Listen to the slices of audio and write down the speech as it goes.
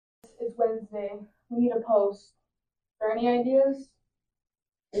It's Wednesday. We need a post. Are there any ideas?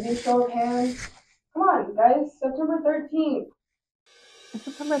 Maybe a show of hands? Come on, guys. September 13th. It's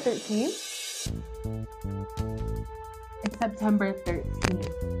September 13th? It's September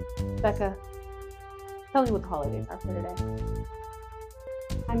 13th. Becca, tell me what the holidays are for today.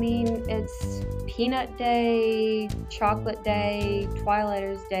 I mean, it's Peanut Day, Chocolate Day,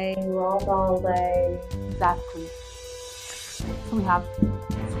 Twilighters Day, Roald Dahl Day. Exactly. So we have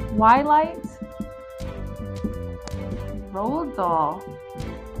Twilight, Roald Dahl,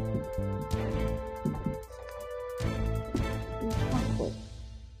 and chocolate.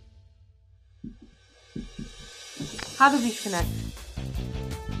 How do these connect?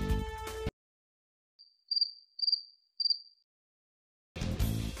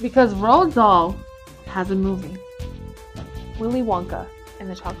 Because Roald Dahl has a movie, Willy Wonka and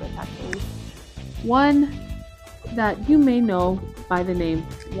the Chocolate Factory. One that you may know by the name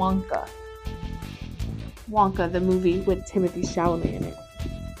Wonka. Wonka, the movie with Timothy Chalamet in it.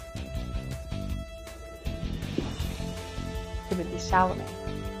 Timothy Chalamet.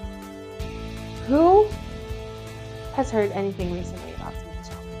 Who has heard anything recently about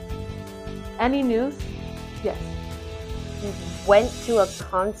Timothy Chalamet? Any news? Yes. Went to a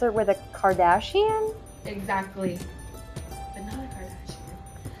concert with a Kardashian? Exactly. But not a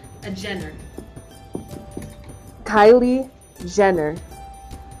Kardashian. A Jenner. Kylie Jenner.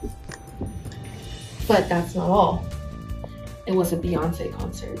 But that's not all. It was a Beyonce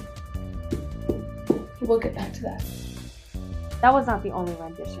concert. We'll get back to that. That was not the only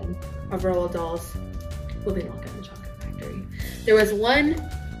rendition of Roald Dahl's Willy Wonka and the Chocolate Factory. There was one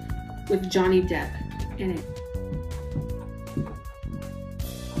with Johnny Depp in it.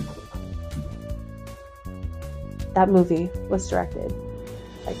 That movie was directed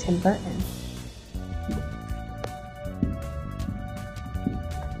by Tim Burton.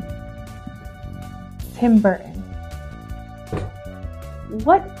 Tim Burton.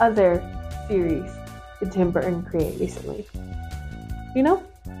 What other series did Tim Burton create recently? You know?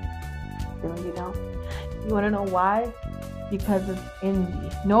 No, you don't. You want to know why? Because of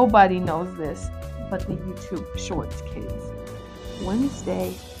indie. Nobody knows this but the YouTube Shorts kids.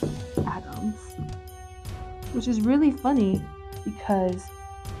 Wednesday Addams. Which is really funny because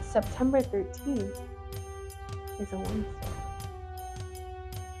September 13th is a Wednesday.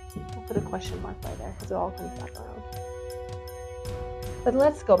 I'll put a question mark by there because it all comes back around. But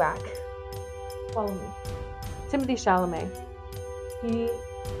let's go back. Follow me. Timothy Chalamet. He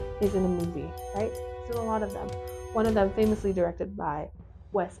is in a movie, right? He's in a lot of them. One of them famously directed by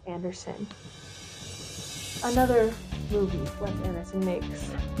Wes Anderson. Another movie Wes Anderson makes,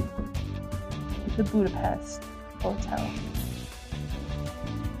 the Budapest Hotel.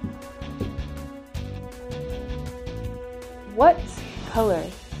 What color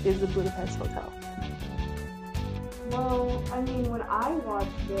is the Budapest Hotel? Well, I mean, when I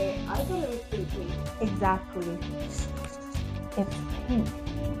watched it, I thought it was pretty pink. Exactly. It's pink.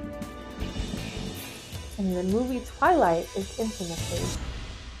 And the movie Twilight is infamously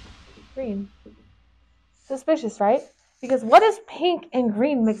green. Suspicious, right? Because what is pink and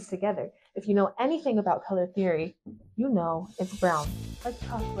green mixed together? If you know anything about color theory, you know it's brown, like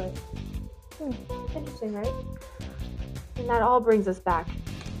chocolate. Interesting, right? And that all brings us back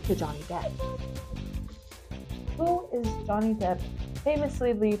to Johnny Depp. Who is Johnny Depp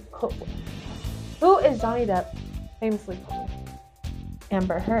famously put with? Who is Johnny Depp famously put with?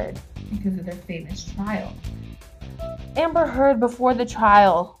 Amber Heard, because of their famous trial. Amber Heard, before the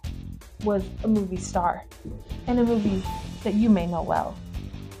trial, was a movie star in a movie that you may know well.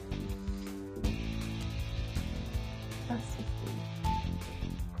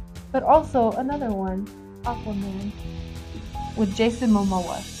 But also another one, Aquaman, with Jason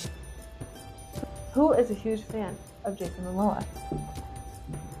Momoa. Who is a huge fan of Jason Momoa?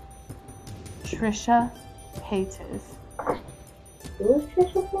 Trisha Paytas. Who is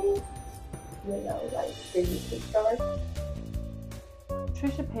Trisha Paytas? You know, like the YouTube star.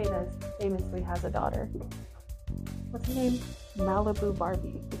 Trisha Paytas famously has a daughter. What's her name? Malibu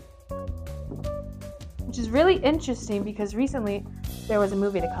Barbie. Which is really interesting because recently there was a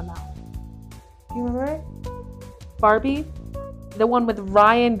movie to come out. Do you remember it? Barbie? The one with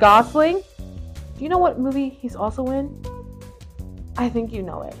Ryan Gosling? Do you know what movie he's also in? I think you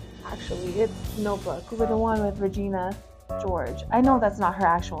know it, actually. It's Notebook, with the one with Regina George. I know that's not her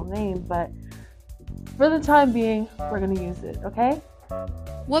actual name, but for the time being, we're going to use it, okay?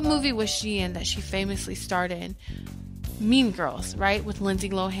 What movie was she in that she famously starred in? Mean Girls, right? With Lindsay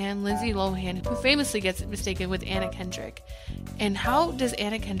Lohan. Lindsay Lohan, who famously gets mistaken with Anna Kendrick. And how does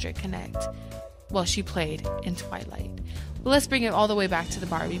Anna Kendrick connect? Well, she played in Twilight. But let's bring it all the way back to the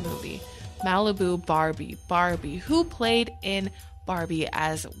Barbie movie. Malibu Barbie. Who played in Barbie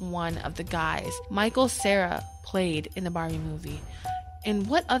as one of the guys? Michael Cera played in the Barbie movie. And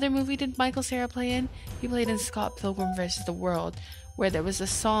what other movie did Michael Cera play in? He played in Scott Pilgrim vs. the World, where there was a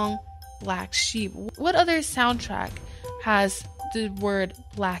song, Black Sheep. What other soundtrack has the word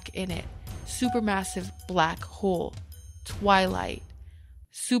black in it? Supermassive Black Hole. Twilight.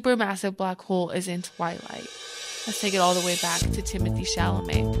 Supermassive Black Hole is in Twilight. Let's take it all the way back to Timothée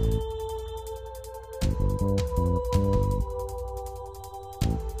Chalamet.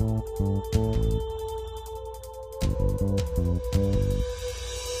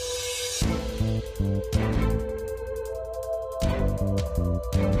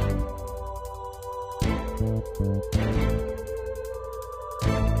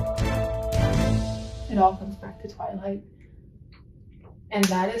 It all comes back to Twilight. And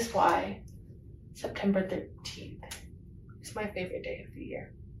that is why September 13th is my favorite day of the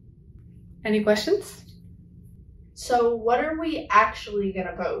year. Any questions? So what are we actually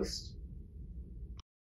gonna post?